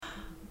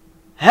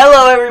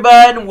Hello,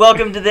 everyone.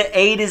 Welcome to the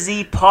A to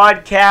Z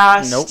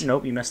podcast.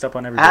 Nope. You messed up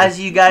on everything. As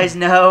you guys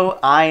know,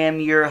 I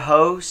am your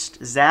host,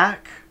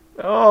 Zach.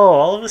 Oh,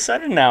 all of a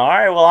sudden now. All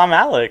right, well, I'm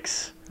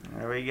Alex.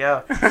 There we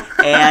go.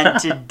 And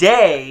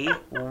today,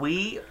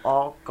 we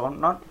are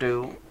gonna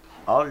do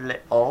a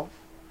little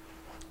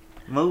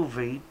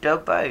movie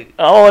debate.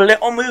 Oh, a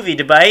little movie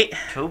debate.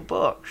 2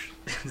 books.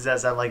 Does that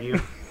sound like you?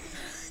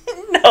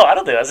 No, I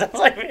don't think that sounds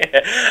like me.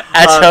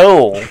 At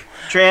all.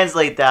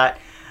 Translate that.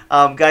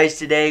 Guys,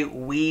 today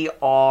we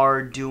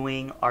are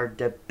doing our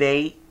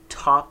debate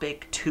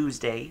topic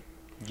Tuesday.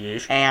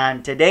 Yes.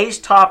 And today's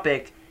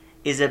topic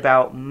is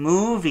about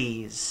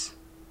movies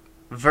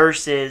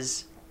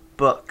versus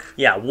book.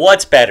 Yeah,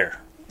 what's better?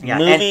 Yeah,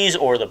 Movies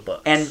or the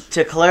books? And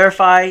to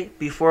clarify,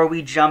 before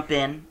we jump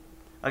in,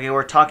 okay,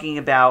 we're talking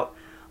about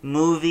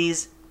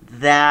movies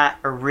that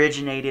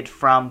originated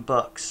from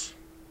books.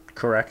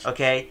 Correct.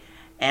 Okay?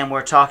 And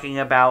we're talking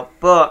about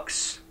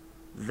books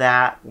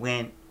that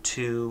went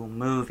to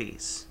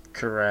movies.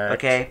 Correct.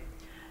 Okay?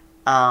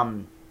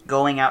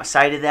 Going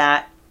outside of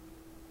that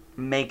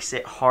makes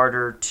it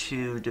harder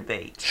to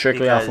debate.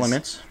 Strictly off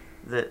limits?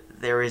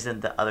 There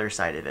isn't the other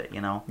side of it, you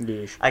know?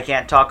 Yes. I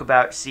can't talk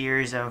about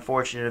series of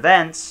unfortunate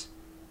events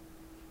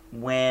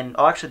when...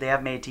 Oh, actually, they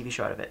have made a TV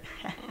show out of it.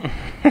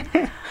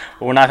 But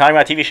we're not talking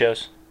about TV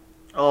shows.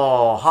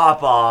 Oh,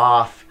 hop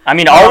off. I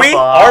mean, Hop are we?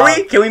 off. Are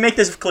we? Can we make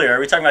this clear? Are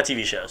we talking about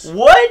TV shows?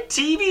 What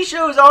TV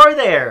shows are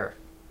there?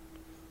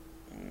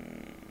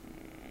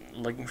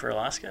 Looking for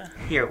Alaska?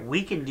 Here,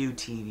 we can do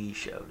TV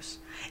shows.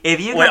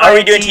 If you can Wait, find are we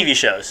a doing TV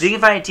shows? If you can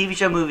find a TV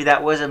show movie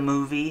that was a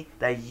movie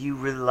that you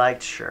really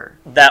liked, sure.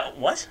 That,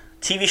 what?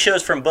 TV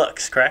shows from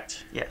books,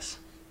 correct? Yes.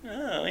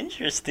 Oh,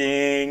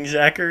 interesting,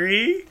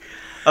 Zachary.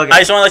 Okay. I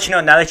just want to let you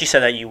know, now that you said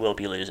that, you will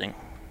be losing.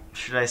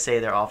 Should I say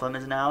they're off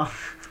limits now?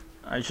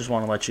 I just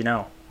want to let you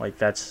know. Like,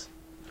 that's...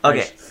 Okay.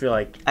 I just feel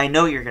like... I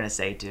know what you're going to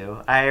say,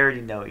 too. I already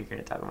know what you're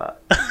going to talk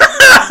about.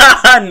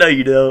 No,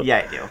 you don't.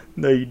 Yeah, I do.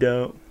 No, you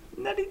don't.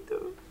 Not do.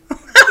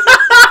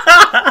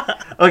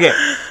 Okay.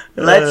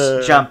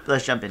 Let's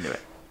jump into it.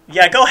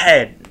 Yeah, go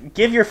ahead.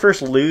 Give your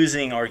first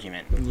losing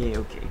argument. Yeah,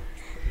 okay.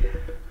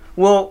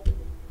 Well,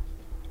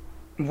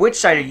 which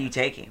side are you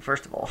taking,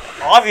 first of all?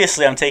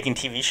 Obviously, I'm taking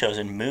TV shows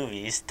and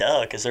movies.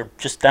 Duh, because they're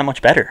just that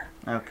much better.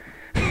 Okay.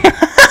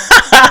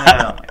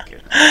 Oh, my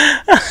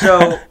goodness.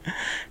 So...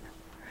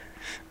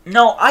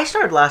 No, I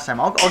started last time.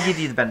 I'll give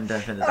you the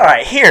benefit of the doubt. All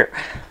right, here.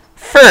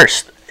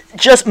 First,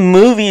 just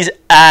movies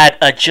add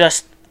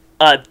just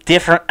a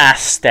different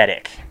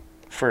aesthetic.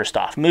 First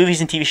off,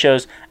 movies and TV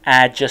shows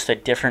add just a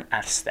different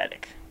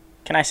aesthetic.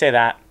 Can I say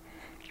that?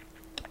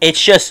 It's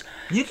just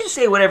You can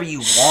say whatever you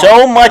want.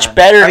 so much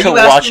better to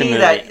watch a movie.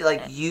 That,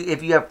 like,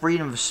 if you have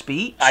freedom of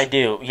speech? I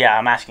do. Yeah,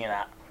 I'm asking you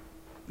that.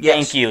 Yes.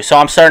 Thank you. So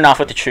I'm starting off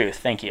with the truth.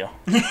 Thank you.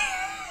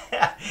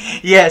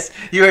 Yes,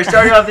 you are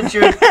starting off the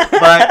truth,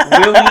 but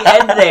will we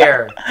end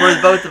there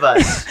for both of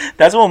us?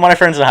 That's what one of my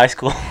friends in high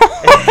school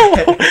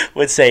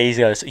would say. He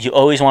goes, "You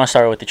always want to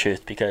start with the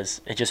truth because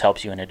it just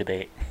helps you in a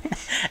debate."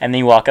 And then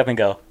you walk up and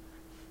go,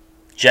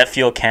 "Jet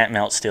fuel can't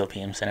melt steel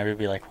beams," and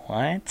everybody would be like,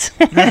 "What?"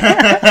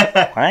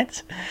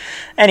 What?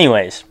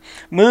 Anyways,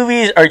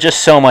 movies are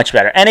just so much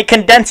better, and it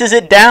condenses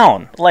it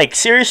down. Like,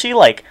 seriously,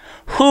 like,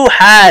 who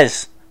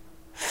has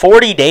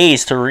 40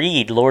 days to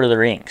read Lord of the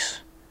Rings?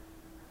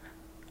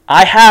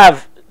 I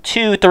have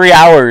 2-3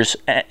 hours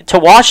to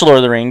watch Lord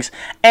of the Rings,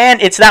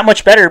 and it's that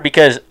much better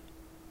because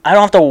I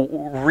don't have to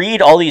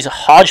read all these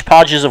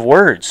hodgepodges of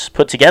words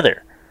put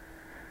together.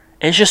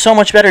 It's just so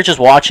much better just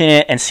watching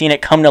it and seeing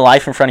it come to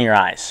life in front of your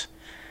eyes.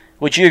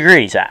 Would you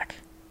agree, Zach?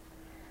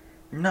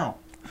 No.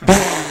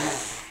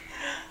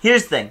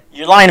 Here's the thing.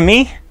 You're lying to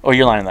me, or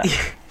you're lying to them?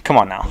 Come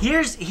on now.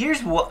 Here's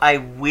what I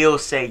will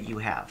say you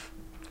have.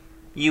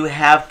 You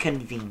have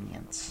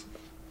convenience.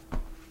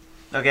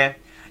 Okay?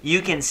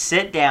 You can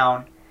sit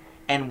down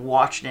and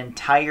watch an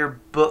entire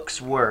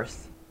book's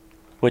worth.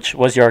 Which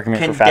was the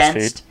argument for fast food?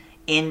 Condensed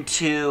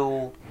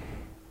into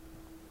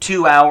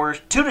 2 hours,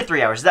 2 to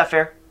 3 hours. Is that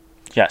fair?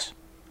 Yes.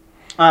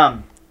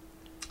 And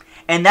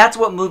that's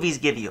what movies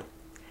give you.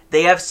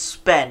 They have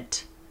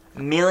spent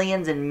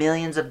millions and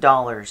millions of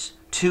dollars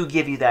to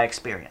give you that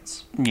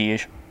experience.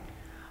 Yes.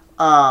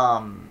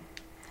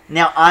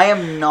 Now, I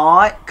am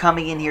not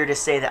coming in here to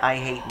say that I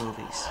hate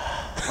movies.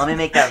 Let me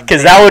make that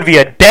Because that would be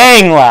a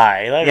dang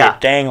lie. That would be a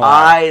dang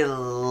lie. I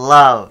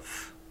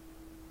love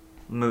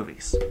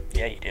movies.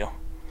 Yeah, you do.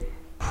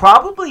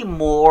 Probably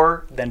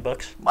more... Than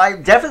books? I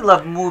definitely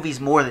love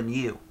movies more than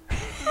you.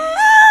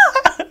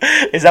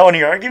 Is that one of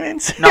your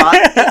arguments? No,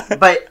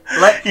 but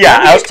let me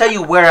just tell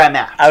you where I'm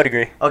at. I would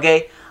agree.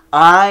 Okay?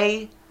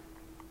 I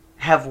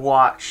have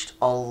watched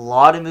a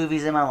lot of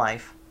movies in my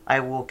life. I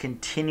will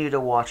continue to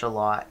watch a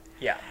lot.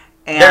 Yeah.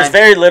 And there's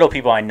very little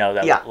people I know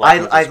that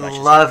I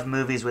love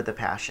movies with a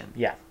passion.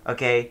 Yeah.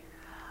 Okay?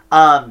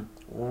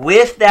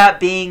 With that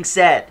being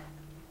said...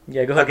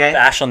 Yeah, go ahead. Okay?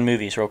 Bash on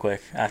movies real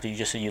quick after you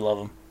just said you love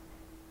them.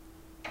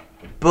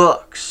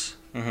 Books,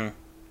 Mm-hmm.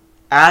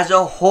 as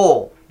a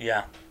whole,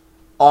 Yeah.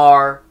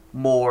 are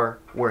more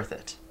worth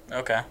it.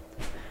 Okay.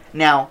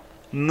 Now,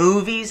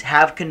 Movies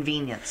have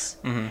convenience.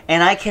 Mm-hmm.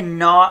 And I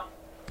cannot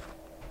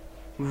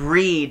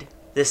read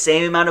the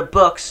same amount of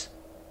books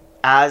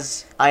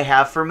as I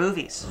have for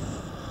movies.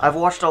 I've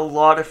watched a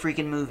lot of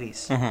freaking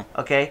movies. Mm-hmm.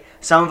 Okay?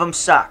 Some of them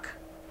suck.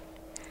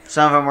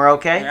 Some of them are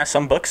okay. Yeah,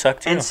 some books suck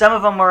too. And some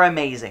of them are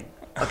amazing.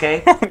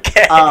 Okay?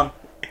 Okay.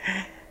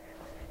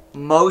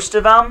 Most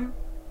of them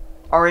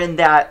are in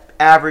that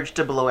average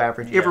to below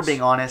average, if we're Yes.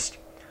 being honest.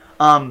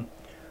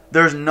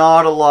 There's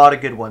not a lot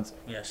of good ones.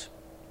 Yes.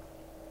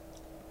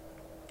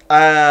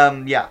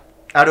 Yeah.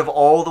 Out of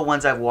all the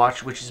ones I've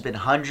watched, which has been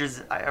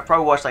hundreds, I've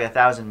probably watched like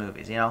 1,000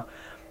 movies,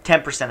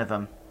 10% of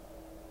them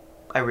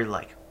I really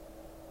like.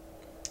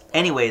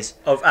 Anyways,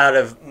 Out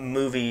of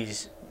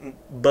movies,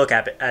 book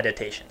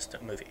adaptations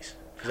to movies.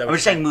 Is that I'm what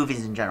just you're saying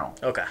movies in general.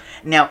 Okay.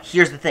 Now,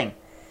 here's the thing.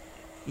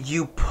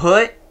 You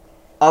put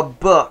a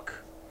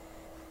book,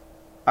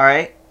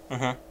 alright,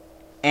 Mm-hmm.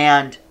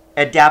 and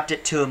adapt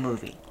it to a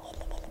movie.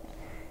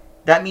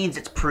 That means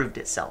it's proved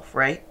itself,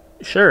 right?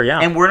 Sure, yeah.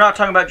 And we're not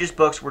talking about just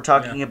books, we're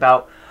talking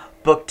about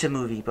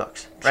book-to-movie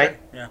books, right? Sure,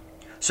 yeah.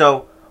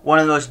 So, one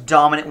of the most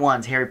dominant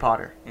ones, Harry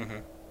Potter. Mm-hmm.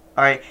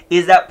 Alright,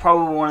 is that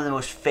probably one of the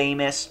most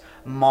famous,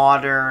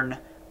 modern,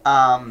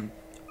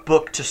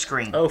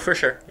 book-to-screen? Oh, for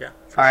sure, yeah.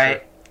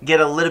 Alright, get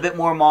a little bit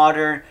more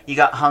modern, you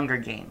got Hunger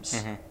Games.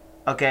 Mm-hmm.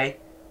 Okay?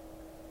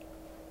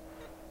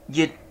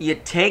 You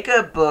take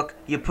a book,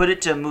 you put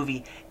it to a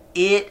movie,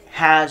 it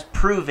has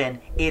proven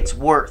it's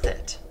worth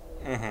it.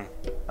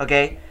 Mm-hmm.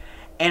 Okay?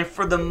 And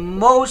for the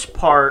most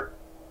part,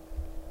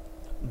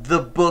 the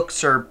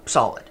books are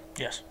solid.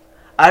 Yes.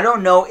 I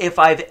don't know if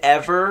I've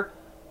ever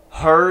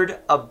heard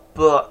a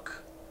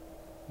book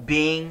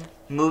being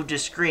moved to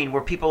screen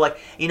where people are like,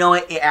 you know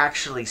what, it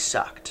actually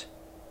sucked.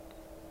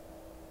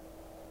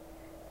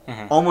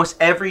 Mm-hmm. Almost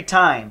every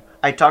time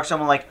I talk to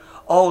someone like,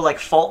 oh, like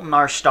Fault in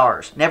Our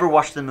Stars. Never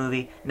watched the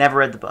movie, never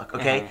read the book,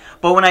 okay? Mm-hmm.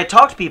 But when I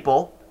talk to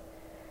people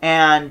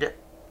and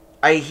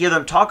I hear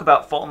them talk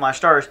about Fault in Our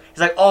Stars, it's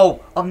like,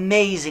 oh,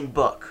 amazing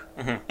book.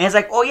 Mm-hmm. And it's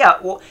like, oh yeah,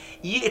 well,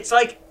 it's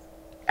like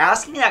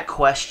asking that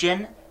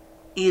question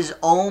is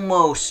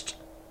almost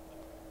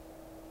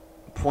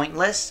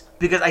pointless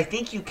because I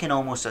think you can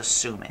almost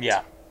assume it.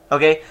 Yeah.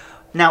 Okay?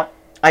 Now,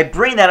 I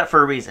bring that up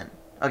for a reason,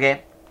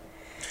 okay?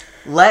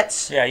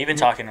 Yeah, you've been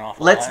talking an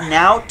awful lot. Let's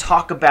now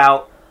talk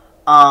about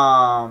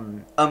a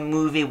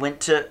movie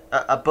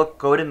a book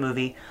go to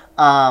movie,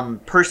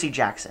 Percy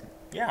Jackson.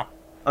 Yeah.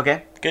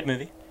 Okay? Good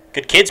movie.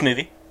 Good kids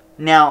movie.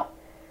 Now,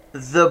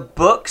 the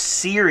book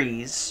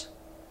series,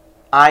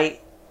 I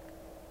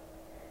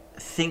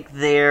think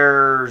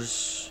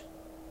it's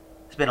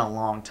been a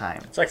long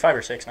time. It's like 5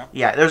 or 6 now.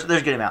 Yeah, there's a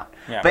good amount.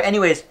 Yeah. But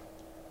anyways,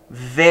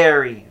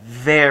 very,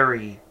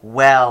 very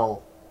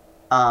well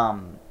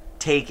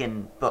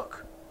taken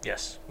book.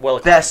 Yes. Well.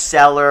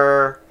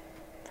 Bestseller,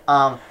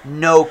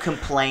 no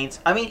complaints.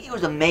 I mean, it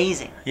was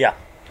amazing. Yeah.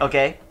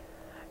 Okay?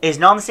 It's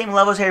not on the same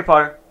level as Harry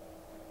Potter,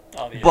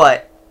 Obviously.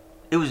 but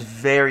it was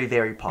very,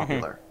 very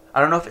popular. I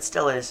don't know if it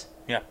still is,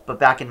 Yeah. but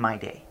back in my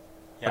day.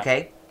 Yeah.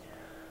 Okay?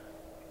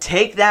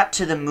 Take that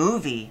to the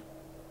movie.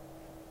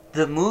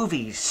 The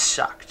movie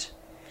sucked.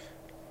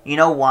 You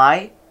know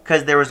why?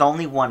 Because there was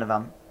only one of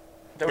them.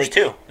 There was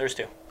two.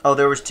 Oh,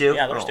 there was two?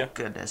 Yeah, there was Oh, two.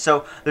 Goodness.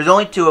 So, there's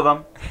only two of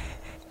them.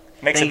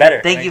 Makes it better.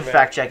 Thank Makes you it for better.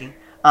 fact checking.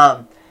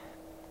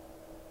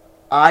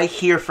 I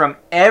hear from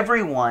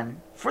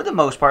everyone, for the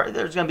most part,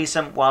 there's going to be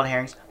some wild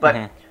herrings, but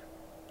Mhm.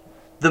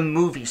 the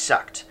movie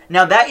sucked.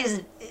 Now, that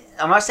isn't,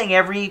 I'm not saying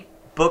every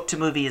book to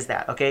movie is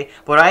that, okay?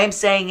 What I am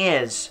saying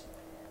is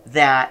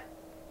that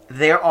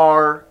there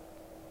are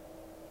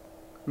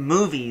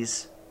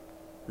movies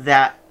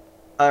that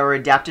are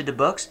adapted to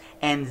books,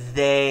 and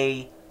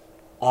they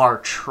are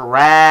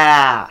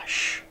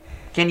trash.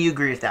 Can you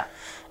agree with that?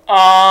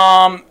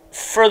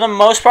 For the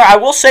most part, I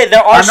will say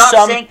there are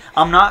some.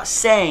 I'm not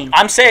saying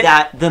I'm saying-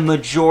 that the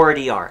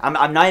majority are.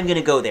 I'm not even going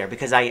to go there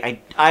because I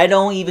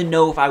don't even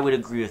know if I would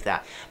agree with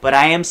that. But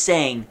I am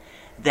saying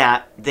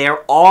that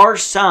there are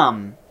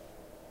some,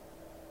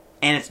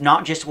 and it's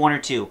not just one or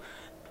two,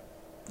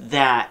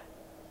 that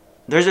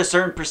there's a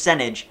certain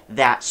percentage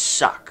that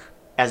suck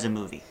as a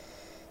movie.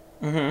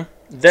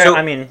 Mm-hmm. So-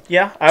 I mean,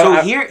 yeah.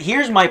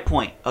 Here's my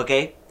point,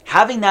 okay?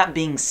 Having that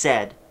being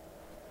said,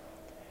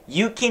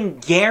 you can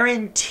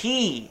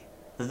guarantee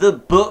the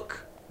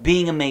book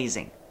being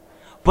amazing,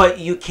 but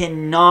you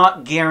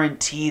cannot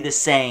guarantee the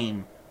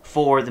same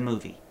for the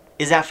movie.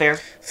 Is that fair?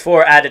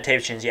 For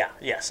adaptations, yeah.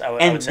 Yes, I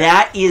would And say.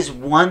 that is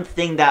one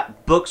thing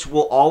that books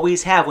will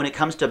always have when it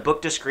comes to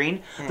book to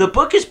screen. The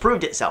book has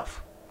proved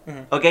itself.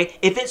 Okay?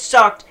 If it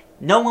sucked,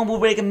 no one will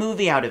make a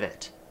movie out of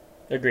it.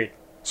 Agreed.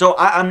 So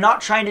I'm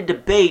not trying to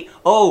debate,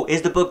 oh,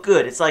 is the book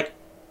good? It's like,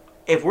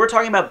 if we're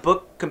talking about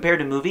book compared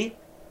to movie,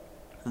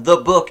 the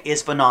book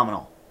is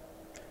phenomenal.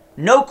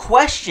 No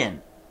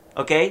question.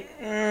 Okay?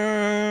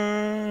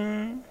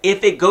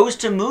 If it goes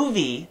to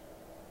movie,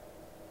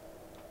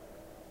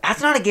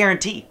 that's not a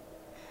guarantee.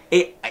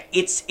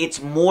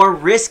 It's more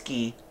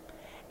risky,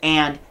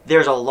 and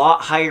there's a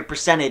lot higher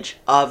percentage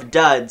of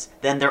duds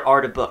than there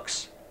are to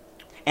books.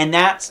 And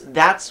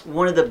that's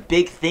one of the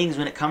big things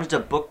when it comes to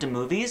book to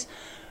movies.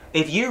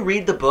 If you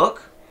read the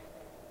book,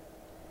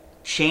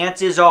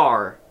 chances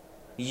are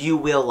you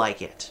will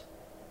like it.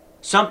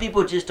 Some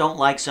people just don't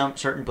like some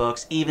certain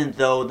books, even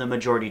though the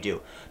majority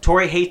do.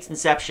 Tori hates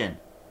Inception.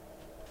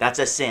 That's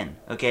a sin,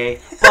 okay?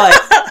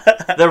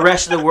 But the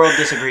rest of the world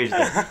disagrees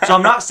with it. So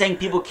I'm not saying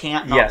people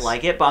can't not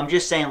like it, but I'm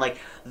just saying, like,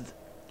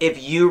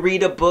 if you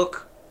read a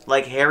book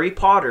like Harry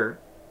Potter,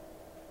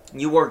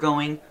 you are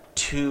going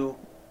to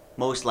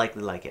most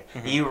likely like it.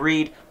 Mm-hmm. You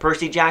read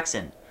Percy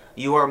Jackson,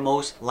 you are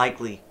most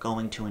likely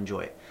going to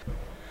enjoy it.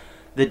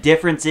 The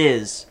difference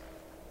is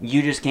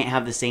you just can't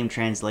have the same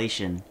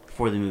translation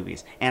for the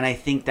movies. And I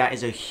think that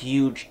is a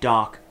huge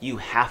dock you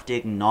have to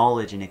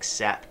acknowledge and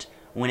accept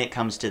when it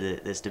comes to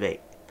this debate.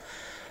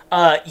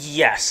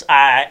 Yes,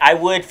 I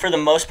would for the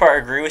most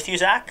part agree with you,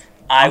 Zach.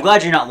 I'm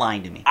glad you're not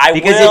lying to me.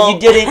 Because if you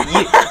didn't,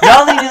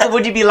 not only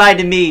would you be lying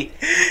to me,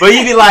 but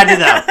you'd be lying to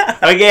them.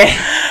 Okay?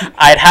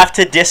 I'd have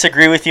to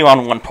disagree with you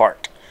on one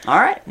part. All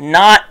right.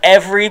 Not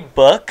every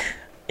book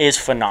is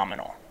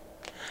phenomenal.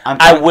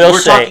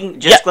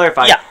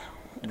 Clarify. Yeah.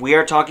 We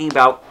are talking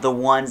about the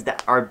ones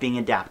that are being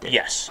adapted.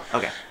 Yes.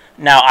 Okay.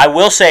 Now, I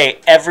will say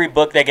every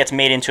book that gets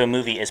made into a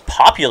movie is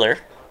popular.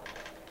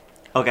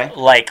 Okay.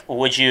 Like,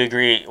 would you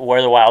agree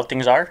Where the Wild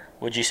Things Are?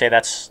 Would you say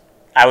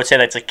I would say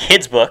that's a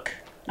kid's book.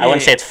 I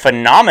wouldn't say it's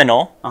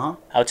phenomenal. Uh-huh.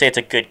 I would say it's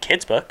a good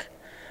kid's book.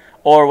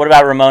 Or what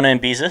about Ramona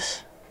and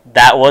Beezus?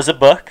 That was a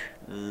book.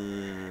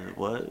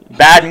 What?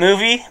 Bad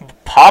movie,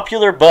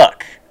 popular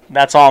book.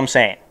 That's all I'm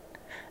saying.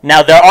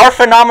 Now, there are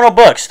phenomenal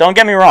books. Don't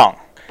get me wrong.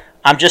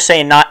 I'm just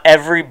saying not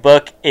every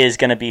book is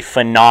going to be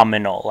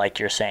phenomenal, like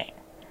you're saying.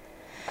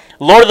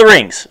 Lord of the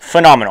Rings,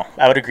 phenomenal.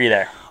 I would agree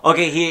there.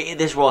 Okay,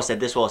 this will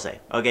say.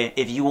 Okay,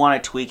 if you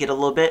want to tweak it a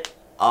little bit,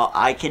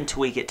 I can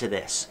tweak it to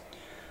this.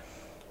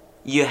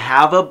 You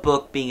have a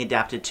book being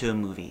adapted to a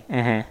movie.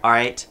 Mm-hmm. All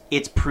right?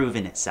 It's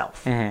proven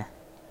itself. Mm-hmm.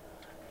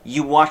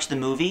 You watch the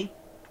movie,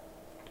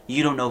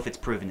 you don't know if it's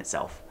proven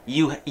itself.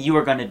 You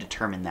are going to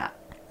determine that.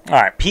 All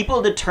right.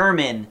 People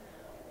determine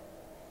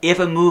if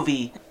a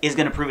movie is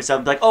going to prove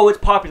itself. Like, oh, it's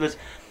popular.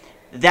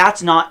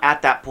 That's not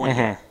at that point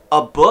yet. Mm-hmm.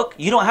 A book,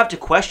 you don't have to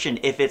question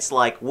if it's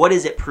like, what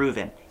is it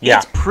proven? Yeah.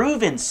 It's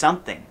proven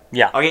something.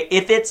 Yeah. Okay.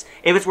 If it's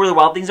Where the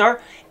Wild Things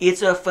Are,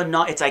 it's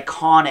it's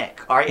iconic.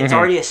 All right. It's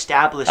already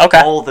established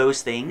all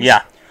those things.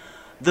 Yeah.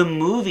 The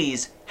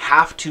movies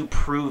have to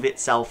prove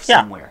itself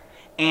somewhere.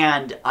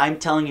 And I'm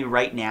telling you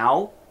right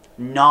now,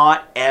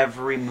 not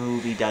every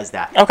movie does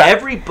that. Okay.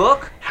 Every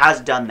book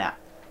has done that.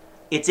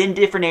 It's in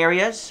different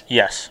areas.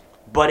 Yes.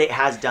 But it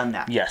has done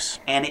that. Yes.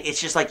 And it's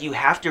just like you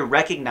have to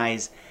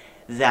recognize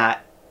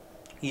that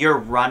you're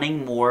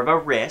running more of a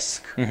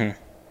risk,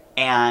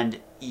 and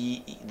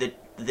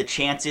the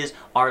chances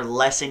are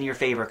less in your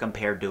favor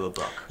compared to a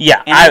book.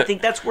 Yeah. And I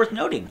think that's worth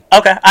noting.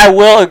 Okay. I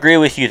will agree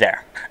with you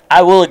there.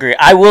 I will agree.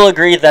 I will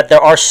agree that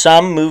there are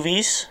some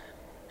movies,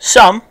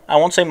 I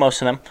won't say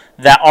most of them,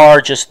 that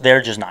are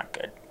they're just not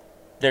good.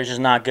 They're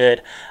just not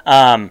good.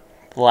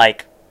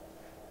 Like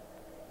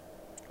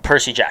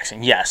Percy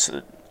Jackson. Yes.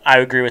 I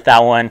agree with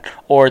that one.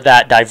 Or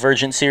that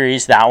Divergent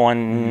series, that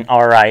one,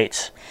 all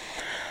right.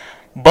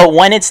 But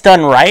when it's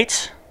done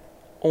right,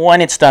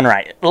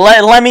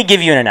 let me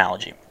give you an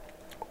analogy.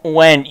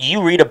 When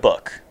you read a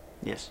book,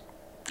 yes,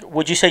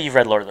 would you say you've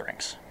read Lord of the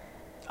Rings?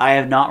 I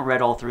have not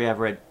read all three. I've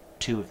read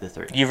 2 of the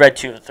 3. You've read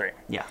 2 of the 3?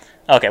 Yeah.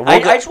 Okay. I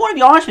just want to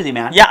be honest with you,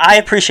 man. Yeah, I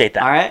appreciate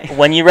that. All right.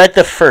 When you read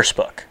the first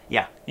book,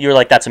 yeah, you were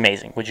like, that's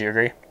amazing. Would you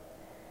agree?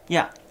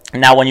 Yeah.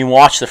 Now, when you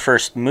watch the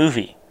first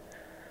movie,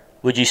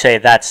 would you say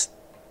that's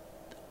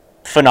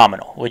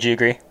phenomenal? Would you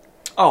agree?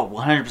 Oh,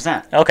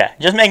 100%. Okay,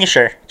 just making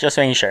sure. Just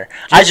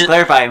to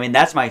clarify, I mean,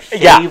 that's my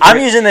favorite. Yeah, I'm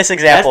using this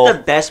example. That's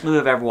the best movie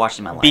I've ever watched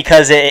in my life.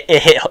 Because it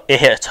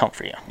hits home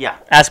for you. Yeah.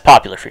 That's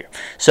popular for you.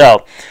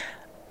 So,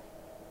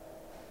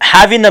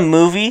 having the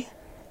movie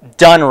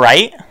done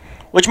right,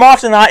 which more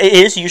often than not, it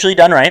is usually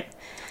done right.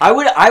 I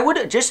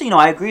would, just so you know,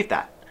 I agree with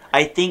that.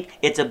 I think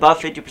it's above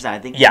 50%. I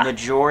think the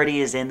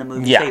majority is in the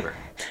movie's favor.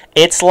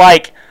 It's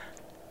like,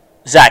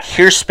 Zach,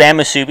 here's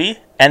Spam Musubi,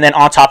 and then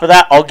on top of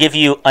that, I'll give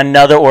you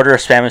another order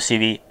of Spam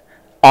Musubi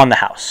on the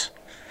house.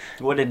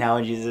 What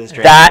analogy is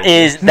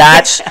this?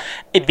 That's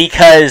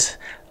because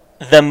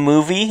the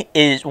movie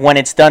is, when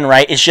it's done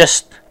right, it's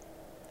just,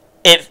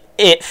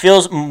 it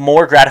feels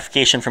more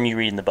gratification from you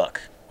reading the book.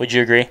 Would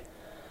you agree?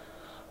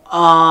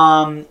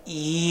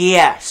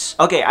 Yes.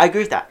 Okay, I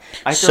agree with that.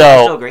 I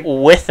still agree.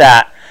 With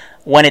that,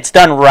 when it's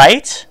done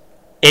right,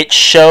 it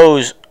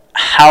shows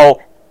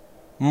how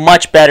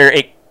much better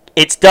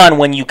it's done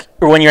when you're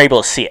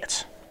able to see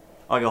it.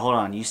 Okay, hold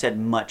on. You said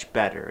much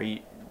better.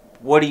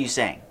 What are you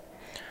saying?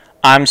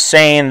 I'm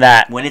saying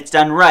that when it's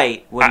done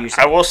right, what are you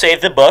saying? I will say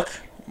the book,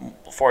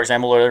 for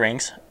example, Lord of the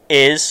Rings,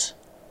 it's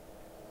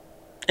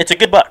a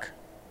good book.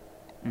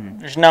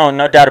 There's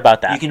no doubt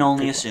about that. You can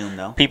only assume,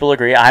 though. People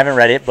agree. I haven't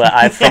read it,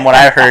 but from what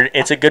I heard,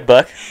 it's a good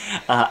book.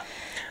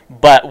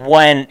 But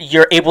when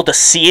you're able to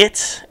see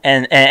it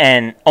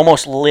and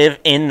almost live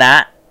in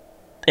that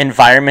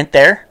environment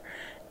there,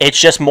 It's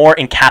just more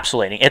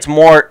encapsulating. It's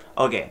more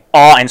Okay.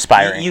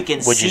 awe-inspiring. You can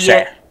would see you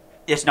say? it.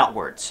 It's not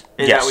words.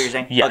 Is Yes. that what you're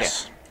saying?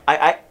 Yes. Okay.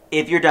 I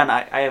if you're done,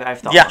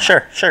 I've thought. Yeah, on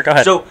sure. Go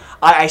ahead. So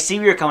I see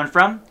where you're coming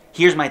from.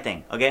 Here's my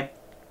thing. Okay.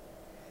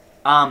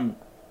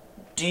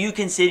 Do you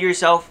consider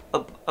yourself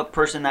a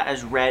person that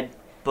has read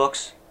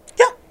books?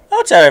 yeah, I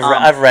would say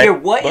I've read. Here,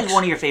 what is books.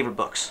 one of your favorite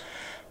books?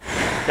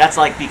 That's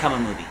like become a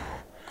movie,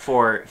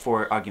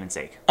 for argument's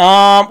sake.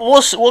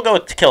 We'll go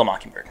with To Kill a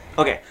Mockingbird.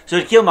 Okay, so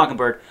To Kill a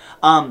Mockingbird,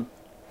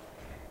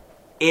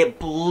 it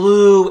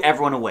blew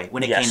everyone away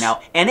when it Yes. came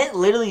out, and it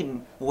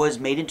literally was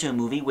made into a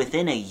movie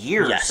within a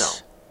year Yes. or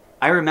so.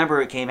 I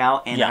remember it came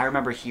out, and Yeah. I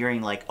remember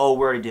hearing like, "Oh,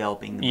 we're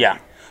developing the movie." Yeah.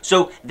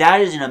 So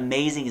that is an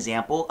amazing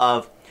example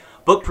of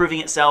book proving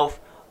itself,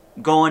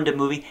 going to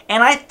movie,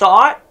 and I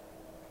thought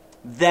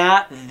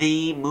that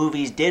the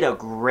movies did a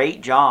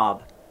great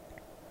job.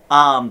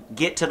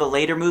 Get to the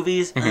later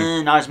movies,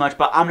 not as much,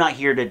 but I'm not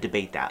here to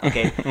debate that.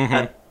 Okay.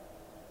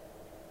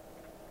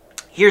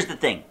 Here's the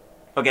thing.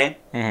 Okay.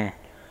 Mm-hmm.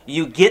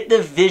 You get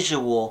the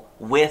visual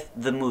with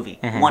the movie,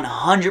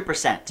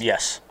 100%.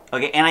 Yes.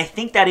 Okay, and I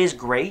think that is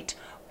great,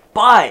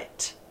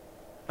 but,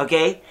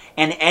 okay,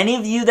 and any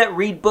of you that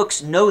read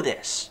books know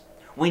this.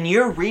 When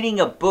you're reading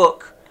a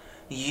book,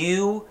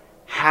 you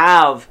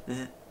have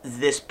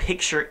this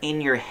picture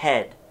in your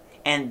head,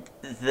 and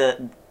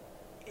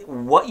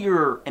what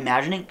you're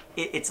imagining,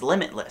 it's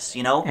limitless,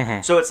 you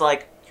know? So it's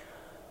like,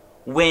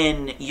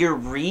 when you're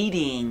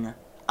reading...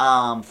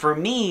 for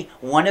me,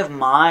 one of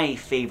my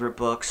favorite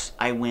books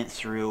I went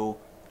through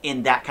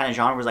in that kind of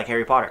genre was like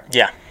Harry Potter.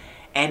 Yeah.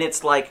 And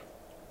it's like,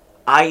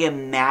 I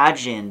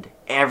imagined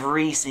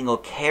every single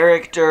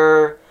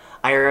character.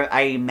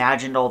 I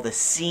imagined all the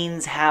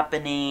scenes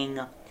happening.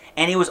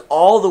 And it was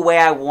all the way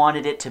I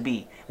wanted it to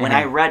be. When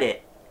I read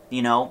it,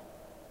 you know?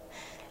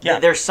 Yeah.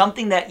 There's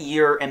something that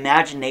your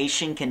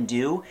imagination can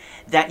do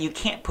that you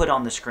can't put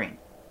on the screen.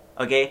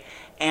 Okay?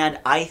 And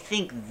I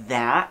think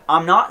that,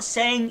 I'm not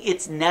saying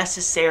it's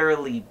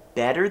necessarily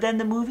better than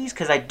the movies,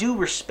 because I do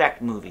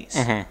respect movies.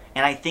 And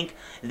I think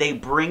they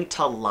bring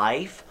to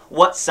life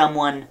what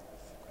someone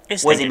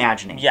was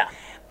imagining. Yeah.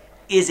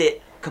 Is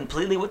it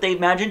completely what they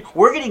imagined?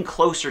 We're getting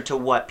closer to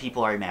what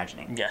people are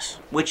imagining. Yes.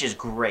 Which is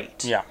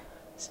great. Yeah.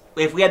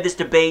 If we had this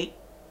debate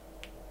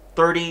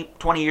 30,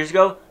 20 years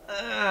ago,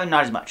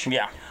 not as much.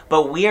 Yeah.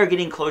 But we are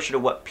getting closer to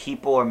what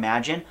people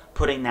imagine,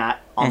 putting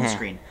that on the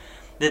screen.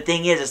 The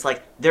thing is, it's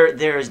like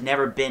there has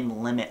never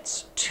been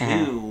limits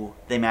to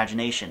the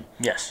imagination.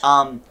 Yes.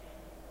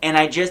 And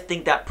I just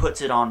think that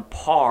puts it on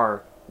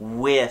par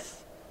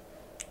with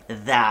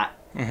that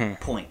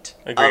point.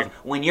 Agreed. Of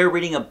when you're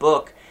reading a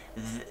book,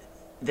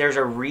 there's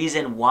a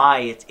reason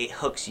why it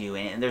hooks you,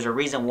 and there's a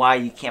reason why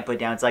you can't put it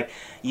down. It's like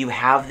you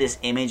have this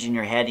image in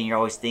your head, and you're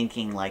always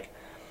thinking like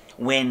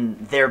when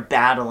they're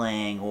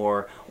battling,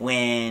 or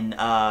when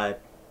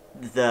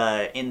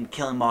in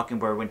Killing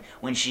Mockingbird,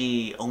 when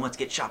she almost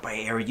gets shot by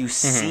an arrow, you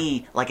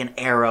see like an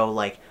arrow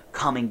like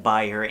coming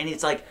by her, and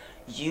it's like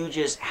you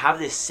just have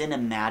this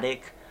cinematic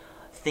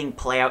thing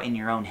play out in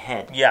your own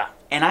head. Yeah.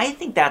 And I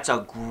think that's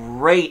a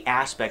great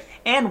aspect.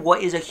 And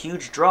what is a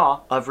huge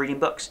draw of reading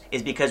books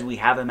is because we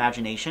have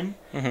imagination,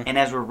 and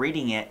as we're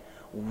reading it,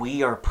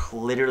 we are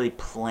literally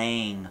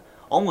playing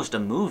almost a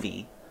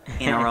movie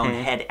in our own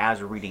head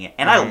as we're reading it.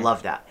 And I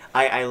love that.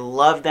 I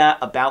love that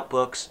about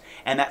books,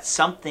 and that's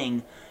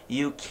something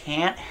you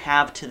can't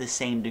have to the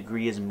same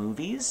degree as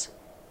movies.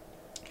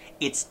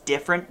 It's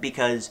different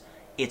because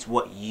it's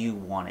what you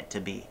want it to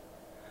be.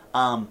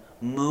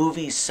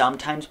 Movies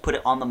sometimes put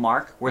it on the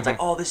mark where it's like,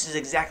 oh, this is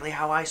exactly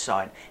how I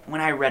saw it. And when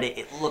I read it,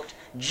 it looked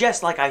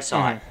just like I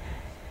saw it.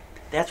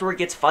 That's where it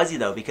gets fuzzy,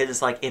 though, because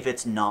it's like, if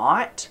it's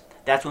not,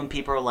 that's when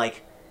people are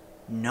like,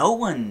 no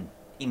one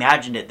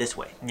imagined it this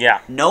way. Yeah.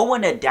 No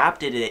one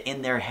adapted it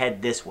in their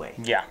head this way.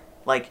 Yeah.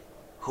 Like,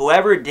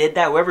 whoever did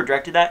that, whoever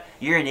directed that,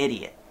 you're an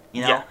idiot.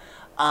 You know?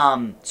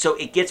 Yeah. So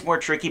it gets more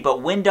tricky,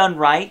 but when done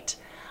right,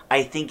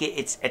 I think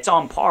it's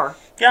on par.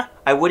 Yeah.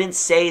 I wouldn't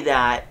say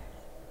that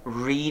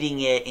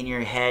reading it in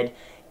your head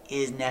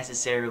is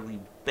necessarily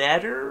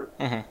better.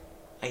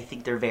 I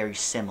think they're very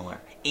similar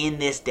in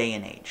this day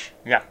and age.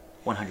 Yeah.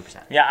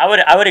 100%. Yeah,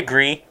 I would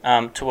agree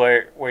to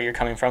where you're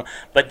coming from,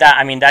 but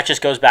that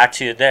just goes back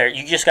to there.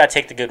 You just got to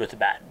take the good with the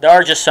bad. There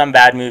are just some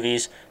bad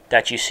movies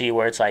that you see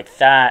where it's like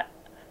that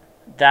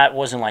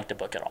wasn't like the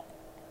book at all.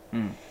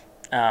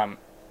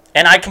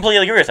 And I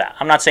completely agree with that.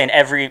 I'm not saying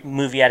every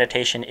movie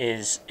adaptation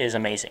is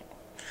amazing,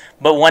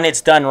 but when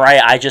it's done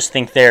right, I just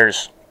think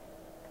there's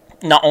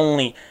not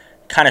only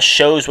kind of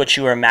shows what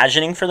you were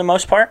imagining for the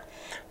most part,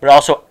 but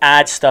also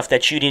adds stuff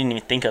that you didn't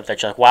even think of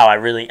that you're like, wow, I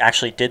really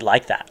actually did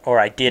like that, or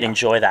I did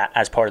enjoy that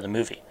as part of the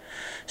movie.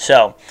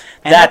 So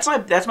and that's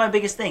my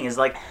biggest thing is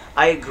like,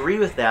 I agree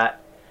with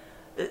that.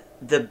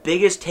 The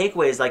biggest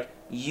takeaway is like,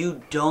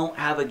 you don't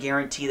have a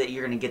guarantee that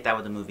you're going to get that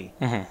with the movie.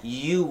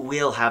 You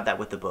will have that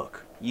with the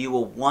book. You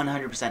will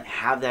 100%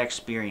 have that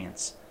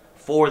experience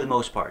for the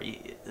most part.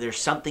 There's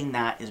something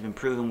that has been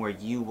proven where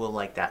you will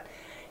like that.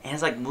 And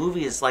it's like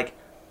movies, like,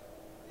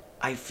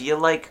 I feel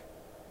like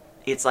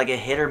it's like a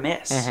hit or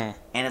miss. Mhm.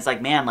 And it's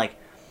like, man, like,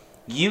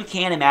 you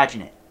can't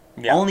imagine it.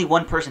 Yeah. Only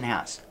one person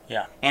has.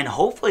 Yeah. And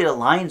hopefully it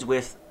aligns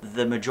with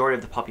the majority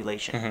of the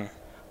population. Mhm.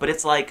 But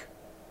it's like,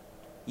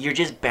 you're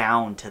just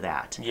bound to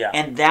that. Yeah.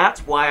 And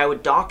that's why I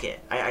would dock it.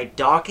 I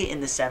dock it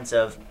in the sense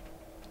of,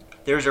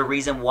 there's a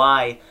reason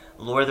why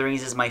Lord of the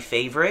Rings is my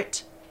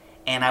favorite,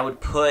 and I would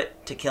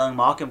put To Kill a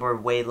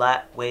Mockingbird way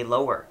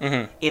lower.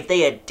 Mhm. If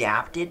they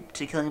adapted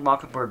To Kill a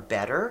Mockingbird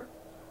better,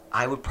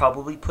 I would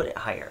probably put it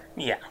higher.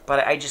 Yeah.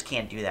 But I just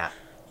can't do that.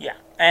 Yeah.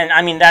 And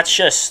I mean, that's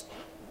just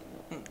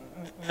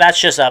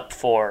up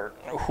for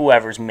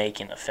whoever's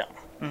making the film.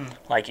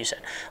 Like you said,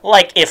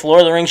 like if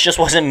Lord of the Rings just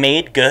wasn't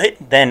made good,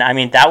 then I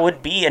mean that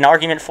would be an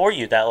argument for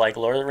you that like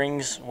Lord of the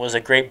Rings was a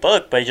great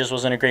book, but it just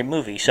wasn't a great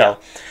movie. So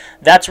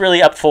that's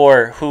really up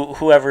for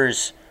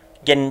whoever's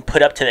getting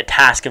put up to the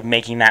task of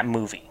making that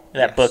movie,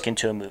 that Yes. book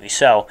into a movie.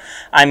 So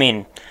I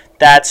mean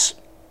that's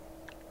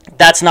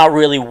not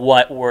really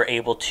what we're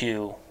able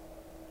to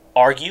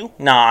argue.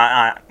 No,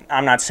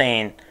 I'm not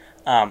saying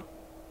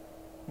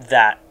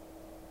that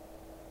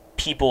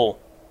people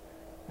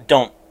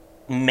don't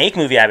make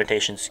movie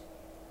adaptations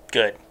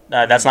good.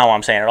 That's not what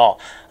I'm saying at all.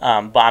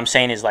 But I'm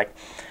saying is like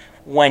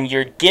when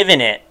you're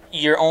given it,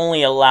 you're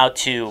only allowed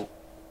to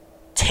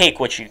take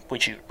what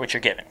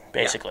you're given,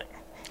 basically.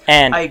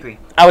 And I agree.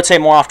 I would say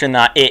more often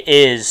than not, it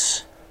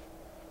is.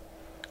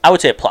 I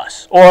would say a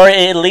plus, or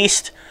at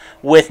least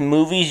with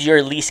movies, you're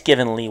at least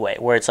given leeway,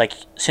 where it's like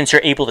since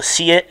you're able to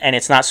see it, and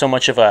it's not so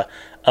much of a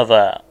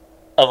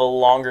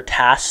longer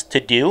task to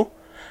do,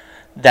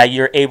 that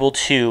you're able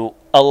to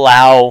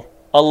allow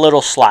a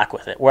little slack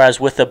with it. Whereas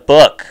with a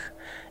book,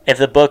 if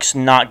the book's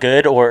not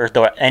good or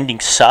the ending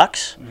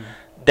sucks,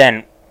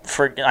 then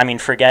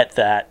forget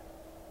that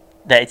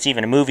it's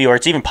even a movie or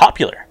it's even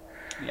popular.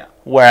 Yeah.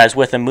 Whereas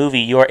with a movie,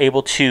 you're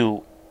able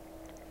to,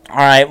 all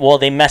right, well,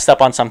 they messed up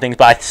on some things,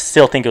 but I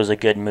still think it was a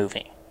good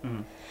movie.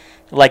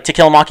 Like To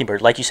Kill a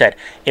Mockingbird, like you said,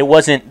 it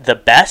wasn't the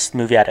best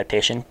movie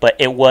adaptation, but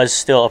it was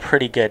still a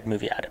pretty good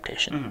movie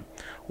adaptation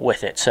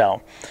with it.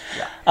 So,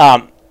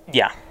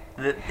 yeah.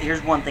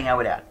 Here's one thing I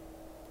would add.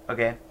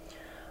 Okay,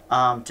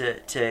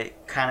 to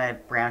kind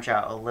of branch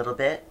out a little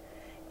bit,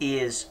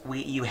 is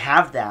you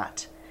have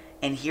that,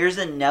 and here's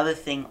another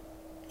thing,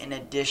 in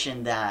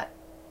addition, that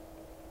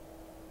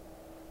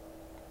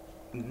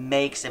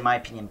makes, in my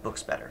opinion,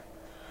 books better.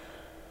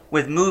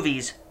 With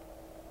movies,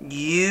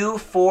 you,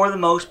 for the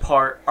most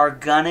part, are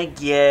gonna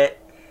get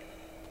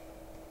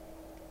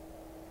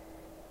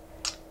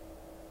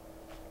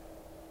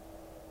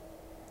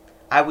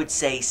I would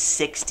say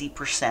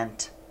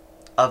 60%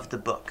 of the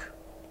book,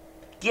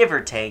 give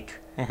or take.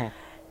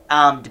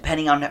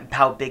 Depending on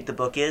how big the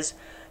book is.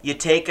 You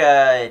take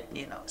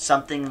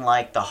something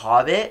like The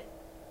Hobbit.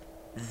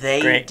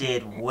 They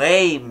did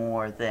way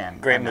more than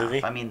Great enough.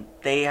 movie. I mean,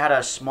 they had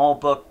a small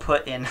book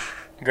put in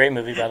Great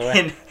movie, by the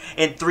way.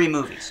 in 3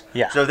 movies.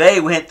 Yeah. So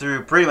they went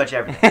through pretty much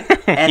everything,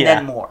 and Yeah.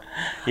 then more.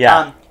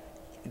 Yeah.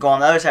 Go on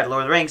the other side,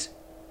 Lord of the Rings.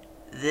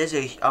 I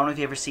don't know if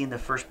you've ever seen the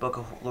first book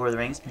of Lord of the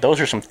Rings. Those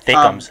are some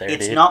thickums there,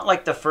 It's dude. not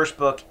like the first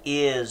book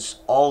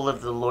is all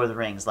of the Lord of the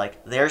Rings. Like,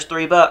 there's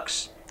 3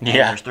 books, and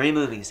Yeah. there's 3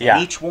 movies, Yeah.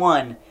 and each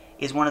one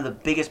is one of the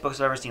biggest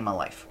books I've ever seen in my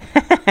life.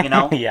 You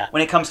know? Yeah.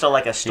 When it comes to,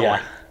 like, a story. Yeah.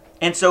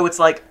 And so it's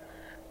like,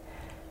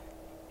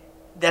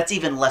 that's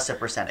even less a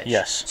percentage.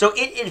 Yes. So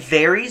it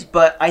varies,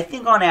 but I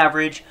think on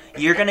average,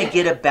 you're going to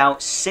get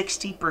about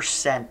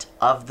 60%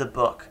 of the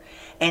book.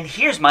 And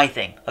here's my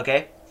thing,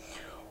 okay?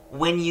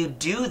 When you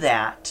do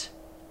that,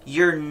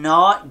 you're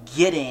not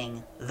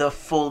getting the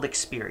full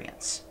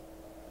experience.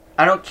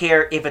 I don't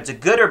care if it's a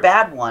good or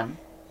bad one,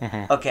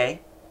 okay?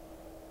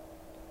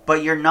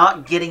 But you're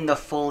not getting the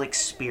full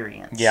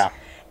experience. Yeah.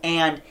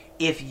 And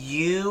if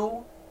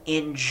you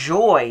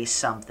enjoy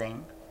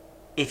something,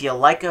 if you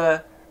like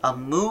a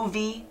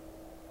movie,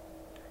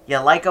 you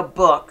like a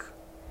book,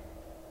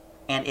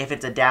 and if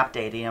it's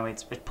adapted,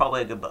 it's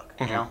probably a good book,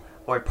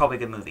 or probably a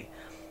good movie.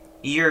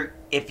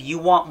 If you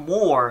want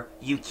more,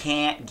 you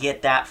can't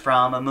get that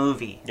from a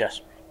movie.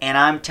 Yes. And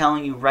I'm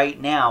telling you right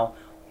now,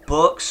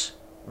 books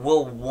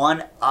will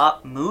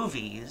one-up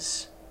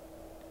movies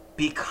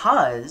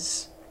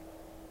because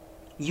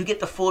you get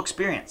the full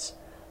experience.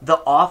 The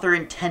author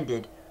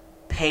intended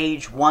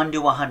page 1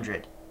 to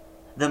 100.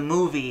 The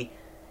movie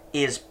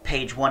is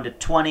page 1 to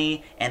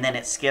 20, and then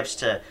it skips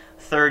to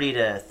 30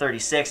 to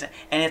 36.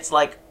 And it's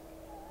like,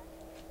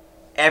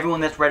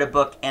 everyone that's read a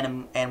book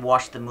and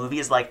watched the movie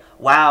is like,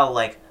 wow,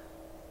 like,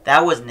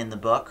 that wasn't in the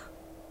book.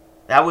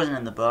 That wasn't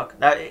in the book.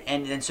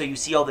 And so you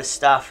see all this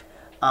stuff.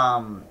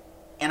 And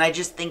I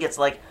just think it's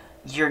like,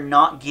 you're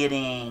not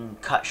getting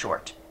cut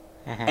short.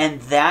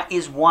 And that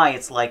is why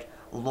it's like,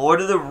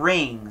 Lord of the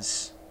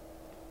Rings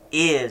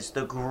is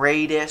the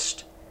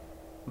greatest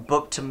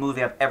book to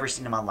movie I've ever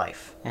seen in my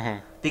life.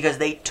 Because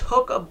they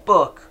took a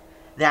book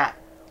that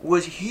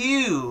was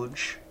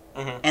huge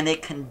and they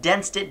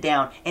condensed it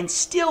down and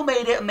still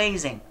made it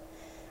amazing.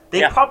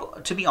 They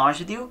probably, to be honest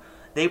with you,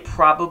 they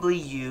probably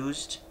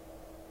used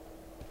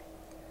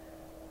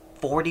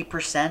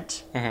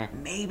 40%,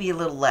 maybe a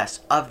little less,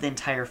 of the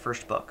entire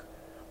first book.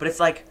 But it's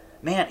like,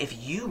 man,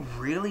 if you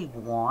really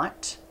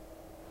want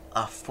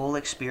a full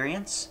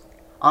experience,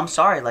 I'm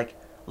sorry, like,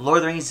 Lord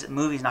of the Rings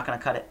movie's not going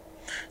to cut it.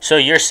 So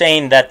you're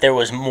saying that there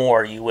was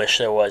more you wish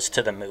there was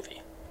to the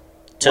movie?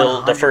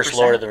 To the first 100%.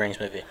 Lord of the Rings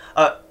movie?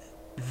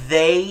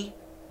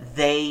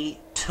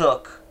 They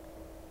took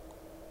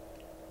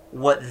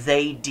what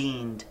they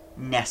deemed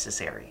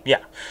necessary.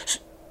 Yeah.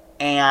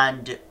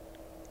 And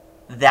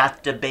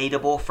that's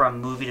debatable from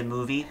movie to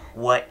movie,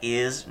 what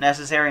is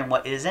necessary and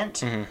what isn't.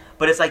 Mm-hmm.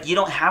 But it's like you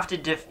don't have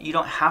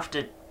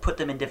to put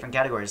them in different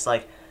categories.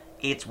 Like,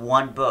 it's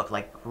one book.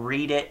 Like,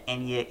 read it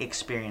and you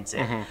experience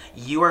it. Mm-hmm.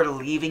 You are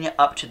leaving it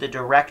up to the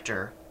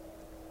director,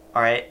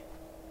 all right,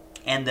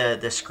 and the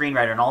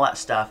screenwriter and all that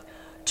stuff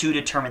to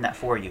determine that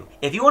for you.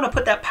 If you want to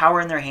put that power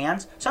in their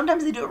hands,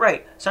 sometimes they do it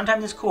right.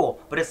 Sometimes it's cool.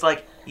 But it's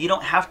like, you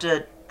don't have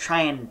to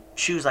try and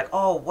choose, like,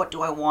 oh, what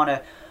do I want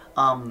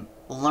to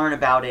learn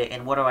about it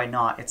and what do I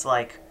not? It's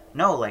like,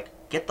 no, like,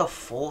 get the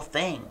full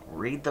thing.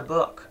 Read the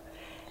book.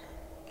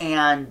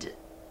 And,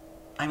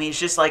 I mean, it's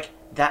just like,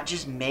 that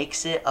just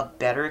makes it a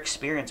better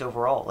experience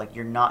overall. Like,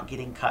 you're not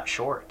getting cut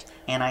short.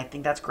 And I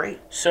think that's great.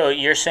 So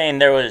you're saying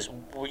there's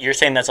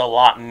a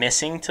lot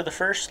missing to the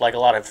first? Like a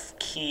lot of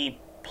key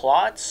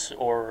plots?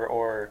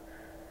 Or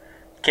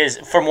because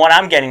from what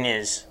I'm getting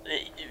is,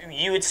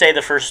 you would say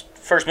the first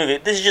movie,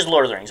 this is just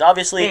Lord of the Rings.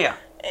 Obviously,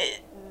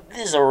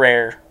 this is a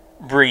rare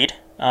breed.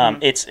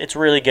 It's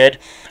really good.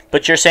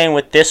 But you're saying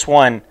with this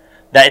one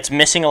that it's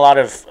missing a lot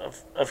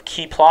of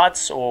key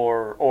plots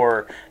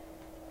or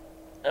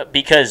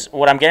because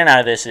what I'm getting out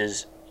of this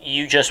is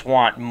you just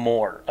want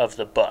more of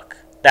the book.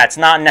 That's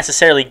not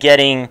necessarily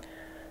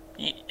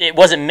it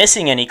wasn't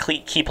missing any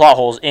key plot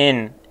holes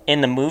in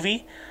the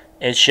movie.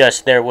 It's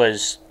just there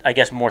was, I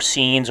guess, more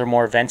scenes or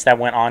more events that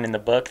went on in the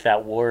book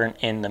that weren't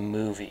in the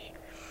movie.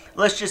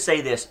 Let's just say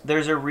this.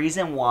 There's a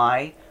reason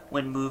why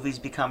when movies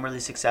become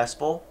really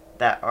successful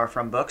that are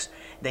from books,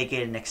 they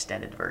get an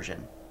extended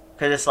version.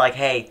 Because it's like,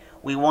 hey,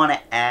 we want to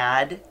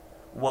add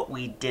what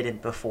we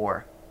didn't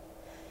before.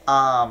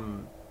 A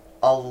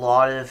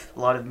lot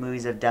of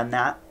movies have done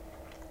that.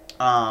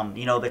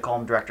 They call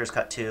them director's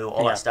cut too,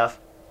 all that stuff.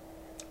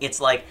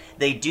 It's like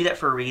they do that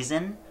for a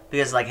reason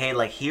because, like, hey,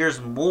 like, here's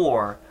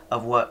more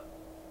of what,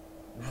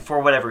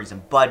 for whatever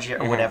reason, budget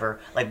or whatever,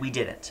 like, we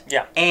didn't.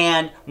 Yeah.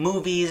 And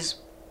movies,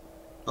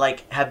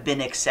 like, have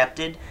been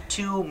accepted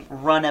to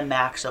run a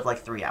max of, like,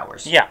 3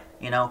 hours. Yeah.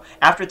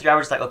 After 3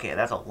 hours, it's like, okay,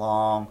 that's a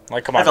long,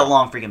 come on, that's a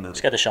long freaking movie.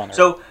 Let's get the show on the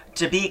road. So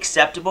to be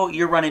acceptable,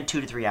 you're running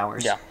 2 to 3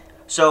 hours. Yeah.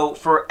 So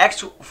for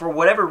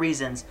whatever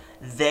reasons,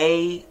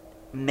 they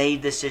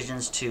made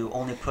decisions to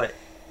only put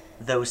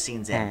those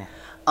scenes in.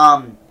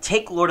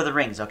 Take Lord of the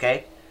Rings,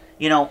 okay?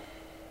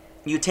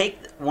 You take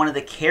one of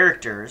the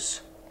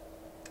characters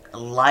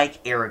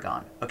like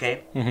Aragorn,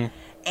 okay? Mm-hmm.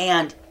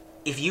 And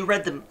if you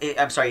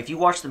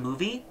watch the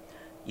movie,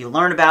 you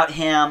learn about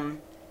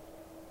him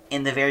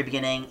in the very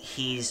beginning.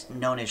 He's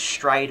known as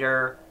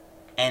Strider,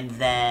 and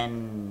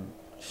then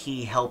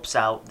he helps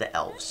out the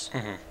elves.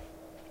 Mm-hmm.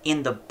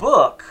 In the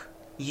book,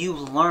 you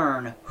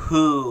learn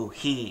who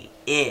he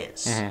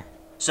is. Mm-hmm.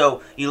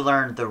 So you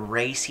learn the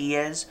race he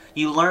is.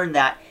 You learn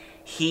that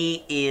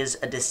he is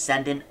a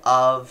descendant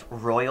of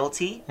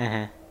royalty.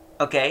 Mm-hmm.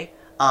 Okay?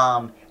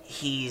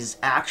 He's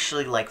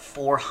actually like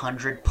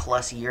 400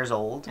 plus years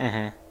old.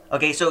 Mm-hmm.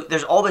 Okay, so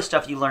there's all this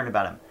stuff you learn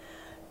about him.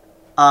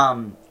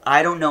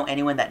 I don't know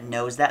anyone that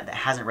knows that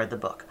hasn't read the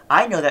book.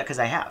 I know that because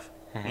I have,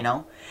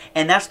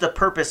 And that's the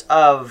purpose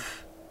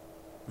of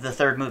the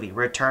third movie,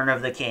 Return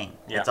of the King.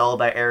 Yeah. It's all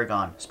about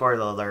Aragorn. Spoiler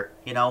alert,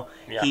 Yeah.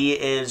 He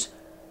is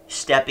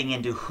stepping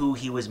into who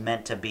he was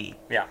meant to be.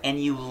 Yeah.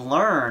 And you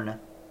learn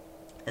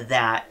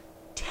that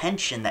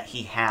tension that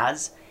he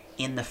has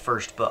in the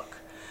first book.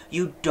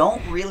 You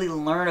don't really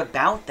learn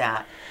about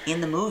that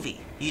in the movie.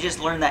 You just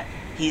learn that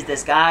he's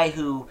this guy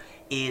who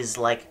is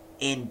like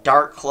in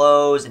dark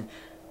clothes and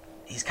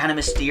he's kind of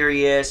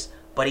mysterious,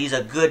 but he's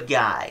a good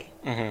guy.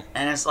 Mm-hmm.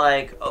 And it's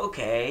like,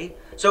 okay.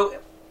 So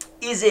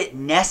is it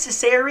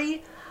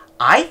necessary?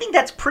 I think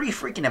that's pretty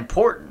freaking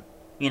important,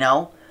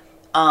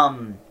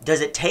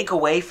 Does it take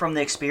away from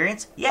the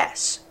experience?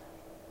 Yes.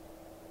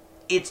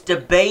 It's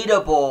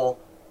debatable,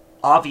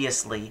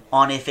 obviously,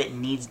 on if it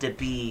needs to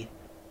be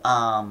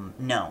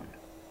known.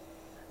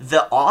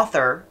 The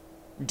author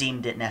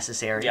deemed it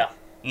necessary. Yeah.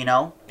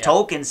 Yeah.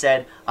 Tolkien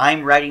said,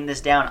 I'm writing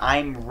this down.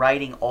 I'm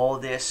writing all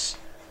this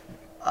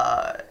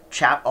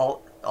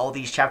all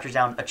these chapters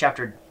down, a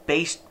chapter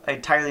based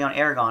entirely on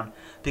Aragorn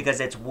because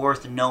it's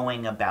worth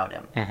knowing about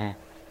him. Mm-hmm.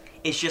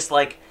 It's just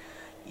like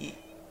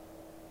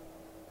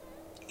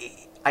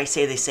I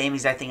say the same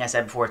exact thing I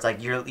said before. It's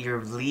like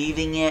you're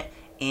leaving it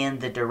in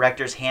the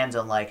director's hands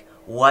on like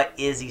what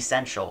is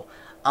essential.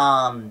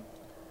 I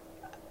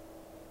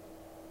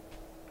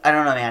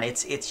don't know, man.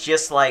 It's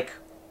just like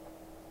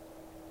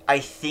I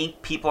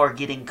think people are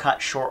getting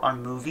cut short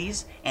on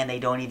movies and they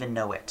don't even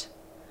know it.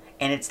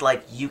 And it's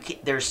like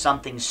there's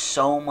something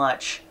so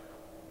much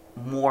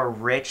more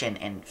rich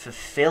and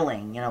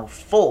fulfilling,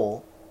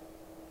 full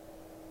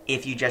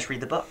if you just read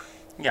the book.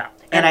 Yeah.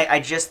 And I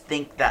just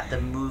think that the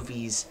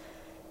movies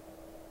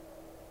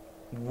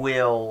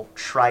will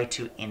try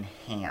to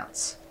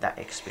enhance that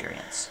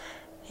experience.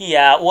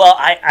 Yeah, well,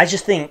 I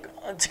just think,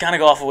 to kind of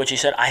go off of what you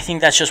said, I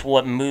think that's just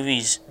what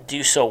movies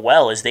do so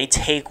well, is they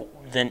take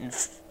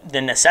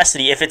the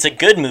necessity. If it's a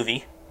good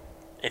movie,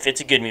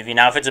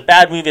 now if it's a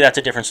bad movie, that's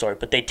a different story,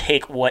 but they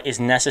take what is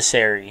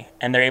necessary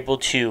and they're able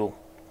to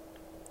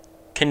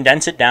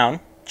condense it down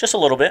just a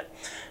little bit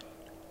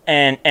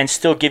and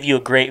still give you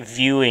a great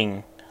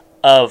viewing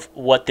of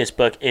what this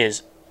book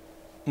is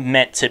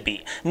meant to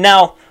be.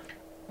 Now,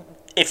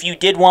 if you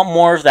did want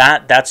more of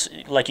that, that's,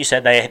 like you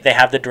said, they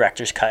have the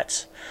director's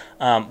cuts.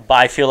 But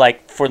I feel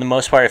like, for the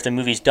most part, if the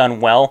movie's done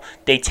well,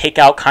 they take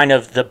out kind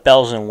of the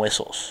bells and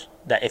whistles.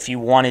 That if you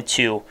wanted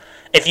to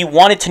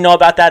know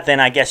about that, then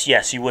I guess,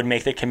 yes, you would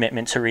make the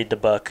commitment to read the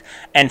book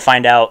and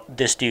find out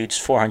this dude's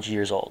 400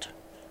 years old.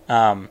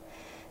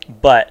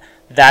 But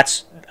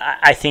that's,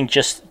 I think,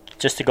 just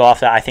to go off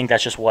that, I think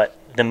that's just what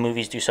the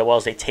movies do so well,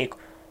 is they take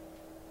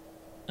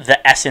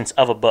the essence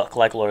of a book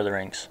like Lord of the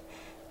Rings,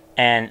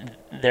 and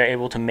they're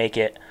able to make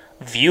it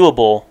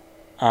viewable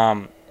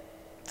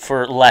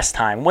for less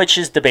time, which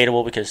is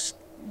debatable because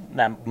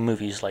that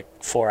movie's like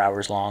 4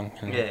 hours long.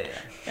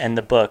 And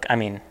the book, I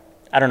mean,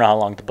 I don't know how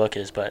long the book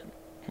is, but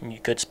you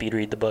could speed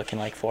read the book in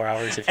like 4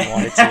 hours if you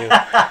wanted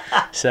to.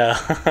 So,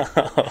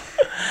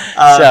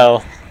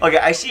 okay,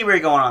 I see where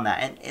you're going on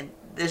that, and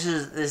this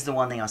is the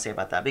one thing I'll say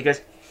about that,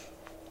 because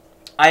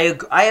I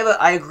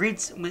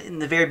agreed in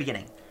the very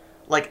beginning.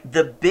 Like,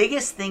 the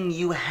biggest thing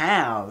you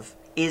have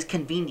is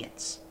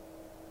convenience.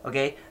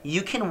 Okay,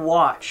 you can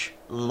watch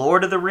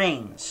Lord of the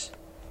Rings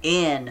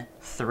in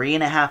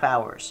 3.5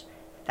 hours.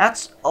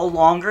 That's a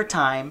longer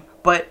time,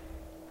 but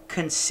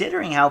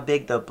considering how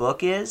big the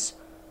book is,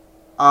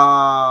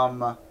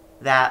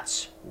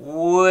 that's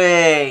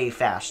way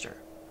faster.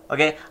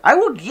 Okay, I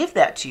will give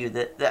that to you.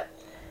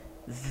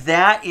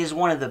 That is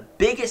one of the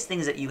biggest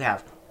things that you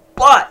have.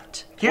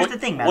 But here's the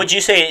thing, man. Would you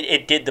say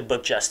it did the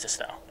book justice,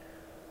 though?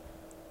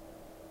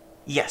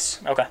 Yes.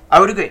 Okay. I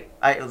would agree.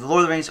 The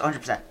Lord of the Rings,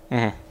 100%.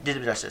 Mm-hmm. Did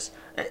it justice.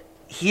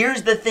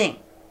 Here's the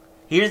thing.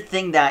 Here's the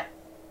thing that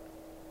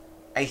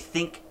I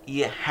think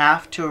you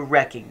have to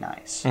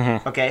recognize.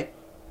 Mm-hmm. Okay?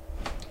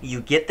 You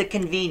get the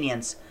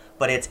convenience,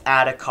 but it's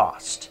at a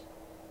cost.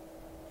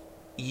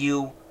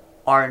 You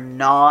are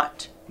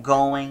not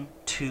going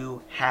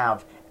to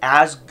have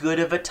as good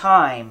of a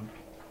time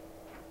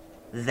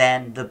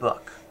than the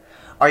book.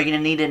 Are you going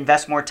to need to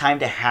invest more time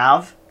to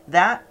have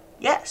that?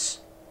 Yes.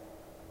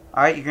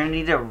 All right, you're going to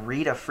need to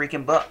read a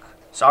freaking book.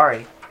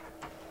 Sorry.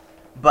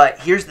 But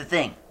here's the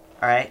thing,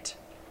 all right?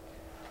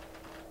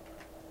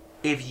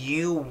 If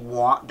you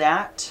want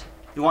that,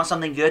 you want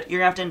something good, you're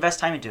going to have to invest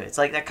time into it. It's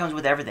like that comes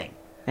with everything.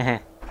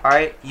 Mm-hmm. All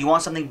right? You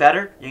want something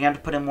better, you're going to have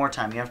to put in more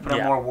time. You have to put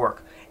in more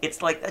work.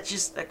 It's like,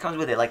 that comes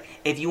with it. Like,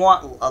 if you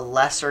want a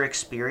lesser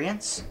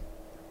experience,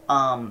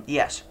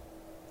 yes,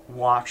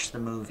 watch the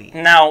movie.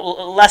 Now,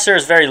 lesser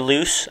is very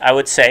loose, I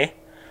would say,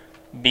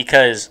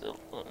 because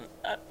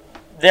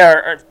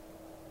there are,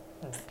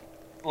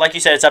 like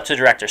you said, it's up to the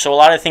director. So a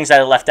lot of the things that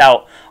are left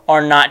out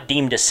are not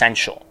deemed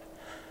essential.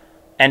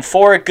 And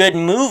for a good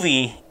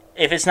movie,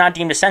 if it's not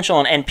deemed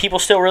essential and people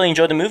still really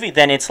enjoy the movie,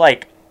 then it's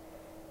like,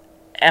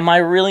 am I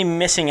really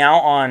missing out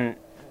on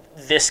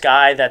this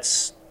guy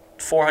that's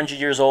 400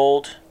 years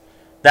old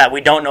that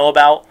we don't know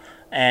about,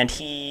 and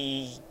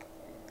he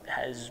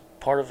has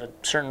part of a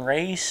certain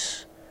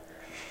race?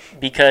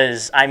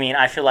 Because, I mean,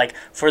 I feel like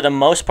for the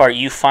most part,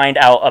 you find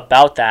out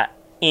about that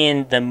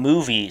in the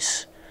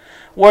movies,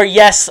 where,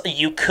 yes,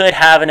 you could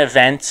have an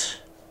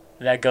event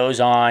that goes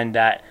on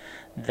that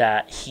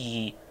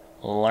he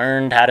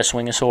learned how to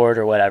swing a sword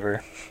or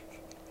whatever.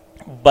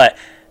 But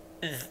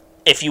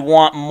if you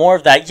want more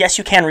of that, yes,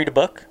 you can read a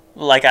book.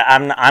 Like,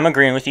 I'm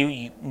agreeing with you.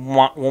 You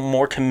want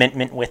more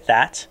commitment with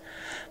that.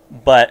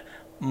 But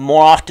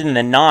more often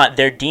than not,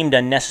 they're deemed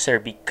unnecessary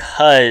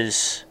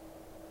because,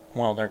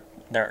 well,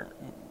 they're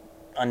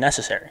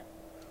unnecessary.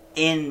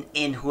 In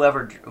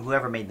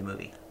whoever made the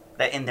movie,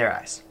 in their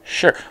eyes.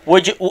 Sure.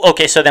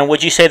 So then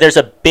would you say there's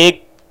a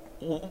big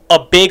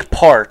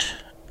part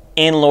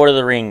in Lord of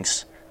the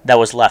Rings that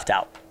was left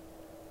out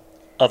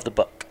of the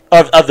book,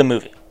 of the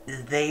movie?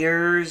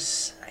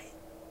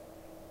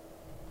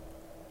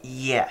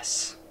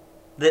 Yes.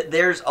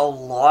 There's a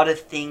lot of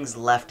things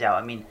left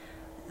out. I mean,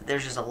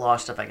 there's just a lot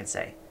of stuff I can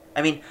say.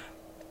 I mean,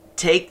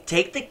 take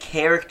the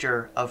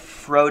character of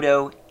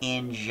Frodo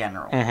in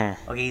general.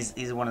 Mm-hmm. Okay,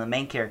 he's one of the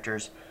main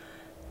characters.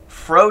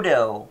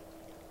 Frodo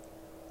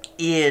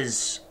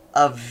is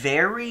a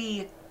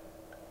very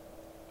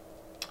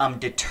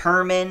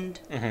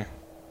determined mm-hmm.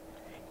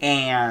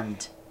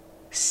 and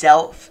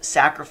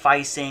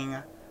self-sacrificing.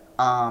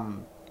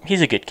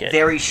 He's a good kid.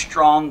 Very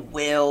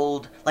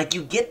strong-willed. Like,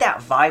 you get that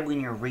vibe when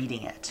you're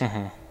reading it.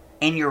 Mm-hmm.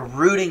 And you're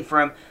rooting for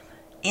him.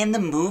 In the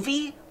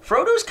movie,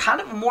 Frodo's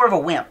kind of more of a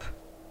wimp.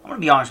 I'm going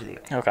to be honest with you.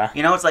 Okay.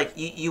 You know, it's like,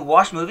 you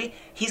watch the movie,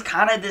 he's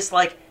kind of this,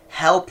 like,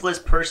 helpless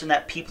person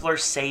that people are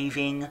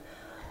saving.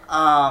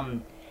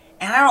 And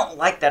I don't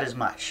like that as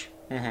much.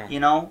 Mm-hmm. You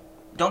know?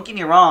 Don't get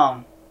me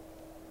wrong.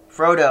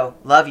 Frodo,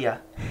 love ya.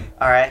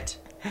 All right?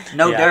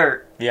 no Yeah.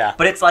 dirt. Yeah.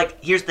 But it's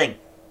like, here's the thing.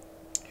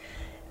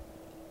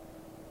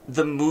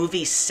 The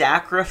movie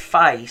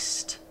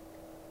sacrificed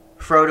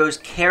Frodo's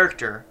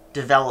character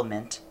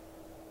development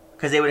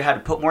because they would have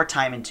had to put more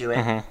time into it,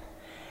 Mhm.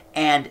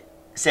 and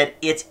said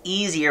it's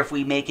easier if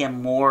we make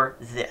him more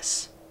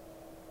this.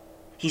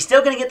 He's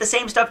still going to get the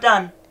same stuff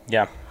done,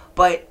 Yeah.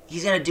 but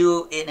he's going to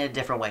do it in a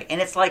different way.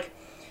 And it's like,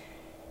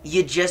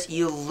 you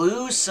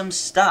lose some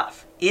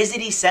stuff. Is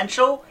it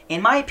essential?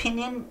 In my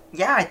opinion,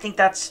 yeah, I think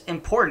that's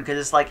important because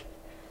it's like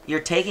you're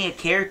taking a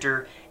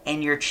character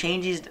and you're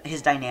changing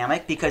his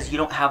dynamic because you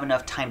don't have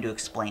enough time to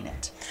explain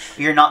it.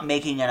 You're not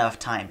making enough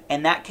time.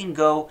 And that can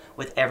go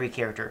with every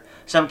character.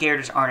 Some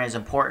characters aren't as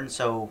important,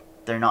 so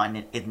they're not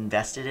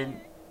invested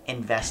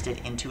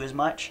into as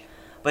much.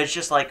 But it's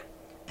just like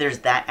there's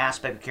that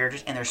aspect of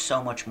characters and there's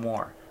so much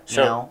more. You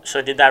know?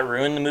 So did that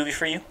ruin the movie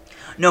for you?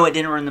 No, it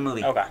didn't ruin the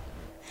movie. Okay.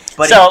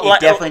 But So, it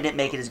definitely didn't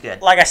make it as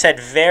good. Like I said,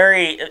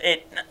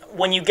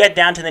 when you get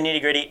down to the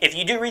nitty-gritty, if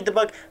you do read the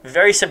book,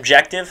 very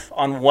subjective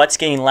on what's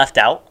getting left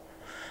out.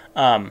 For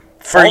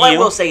All you, I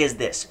will say is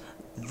this.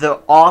 The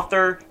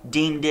author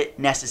deemed it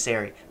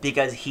necessary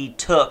because he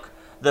took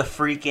the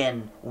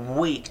freaking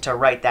week to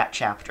write that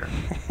chapter.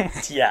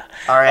 yeah.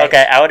 All right.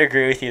 Okay, I would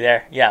agree with you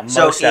there. Yeah,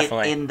 So most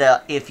definitely.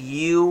 if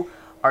you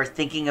are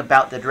thinking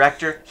about the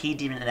director, he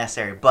deemed it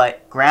necessary.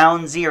 But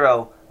Ground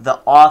Zero, the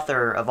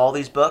author of all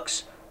these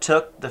books,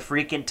 took the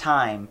freaking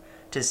time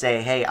to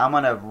say, hey, I'm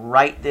going to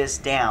write this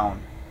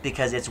down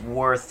because it's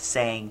worth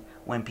saying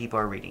when people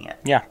are reading it.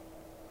 Yeah.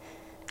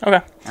 Okay.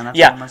 And that's what I'm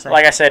Yeah, gonna say.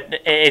 like I said,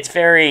 it's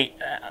very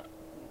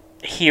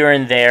here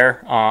and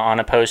there on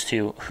opposed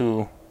to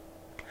who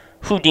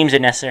deems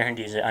it necessary and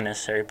deems it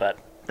unnecessary. But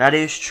That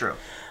is true.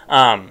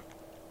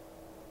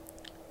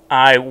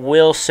 I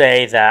will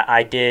say that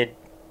I did.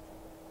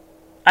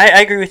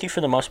 I agree with you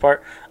for the most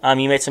part.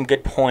 You made some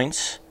good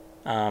points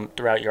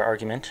throughout your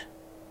argument.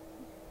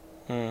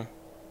 Is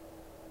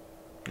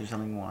there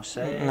something you want to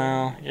say?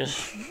 No,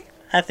 just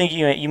I think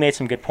you made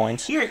some good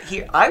points. Here,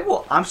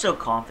 I'm so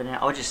confident.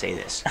 I'll just say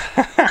this.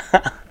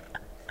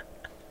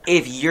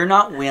 If you're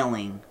not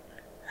willing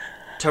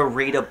to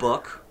read a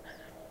book,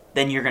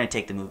 then you're going to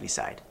take the movie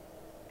side.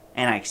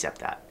 And I accept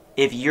that.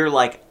 If you're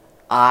like,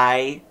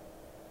 I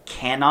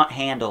cannot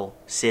handle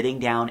sitting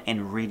down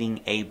and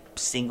reading a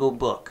single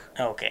book,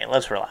 Okay,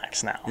 let's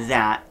relax now.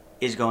 that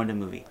is going to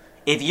movie.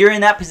 If you're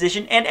in that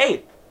position, and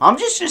hey, I'm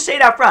just going to say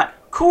it out front.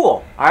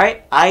 Cool. All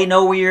right? I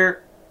know where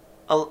your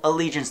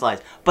allegiance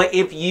lies. But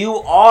if you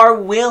are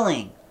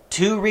willing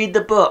to read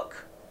the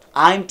book,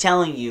 I'm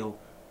telling you,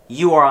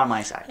 you are on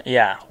my side.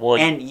 Yeah, well,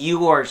 And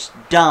you are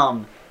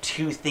dumb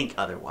to think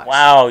otherwise.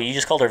 wow, you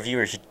just called our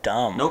viewers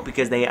dumb. Nope,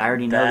 because I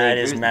already know That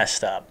they is agree with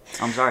messed up. me.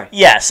 I'm sorry.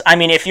 Yes, I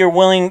mean, if you're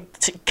willing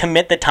to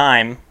commit the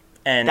time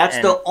and That's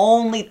and, the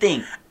only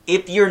thing.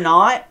 If you're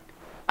not,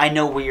 I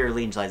know where your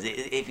allegiance lies.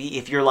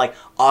 If you're like,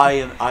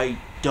 I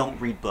don't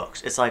read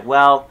books, it's like,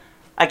 well,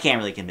 I can't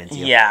really convince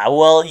you. Yeah,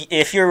 well,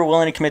 if you're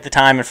willing to commit the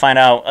time and find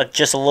out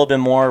just a little bit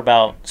more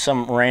about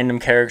some random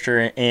character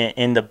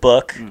in the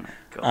book,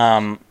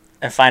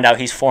 and find out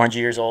he's 400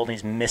 years old and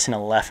he's missing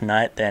a left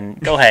nut, then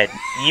go ahead.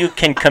 You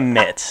can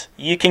commit.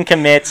 You can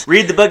commit.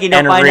 Read the book, you don't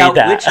and find read out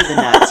that. which of the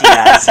nuts he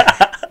has.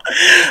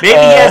 Maybe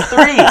he has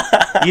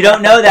 3. You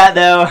don't know that,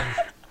 though.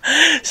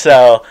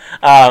 So,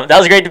 that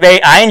was a great debate.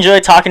 I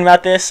enjoyed talking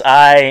about this.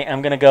 I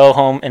am going to go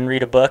home and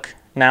read a book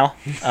now,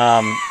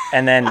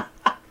 and then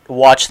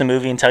watch the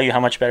movie and tell you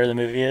how much better the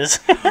movie is.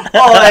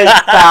 Oh,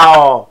 that's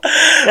foul.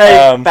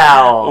 That's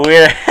foul.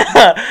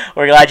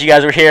 We're glad you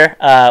guys were here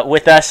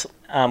with us.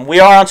 We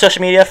are on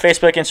social media,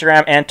 Facebook,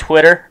 Instagram, and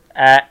Twitter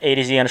at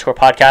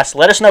 @ADZ_podcast.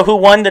 Let us know who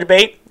won the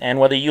debate and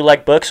whether you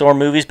like books or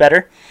movies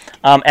better.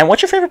 And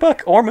what your favorite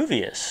book or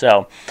movie is.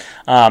 So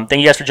thank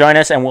you guys for joining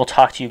us, and we'll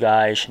talk to you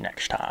guys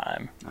next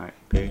time. All right,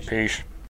 peace. Peace.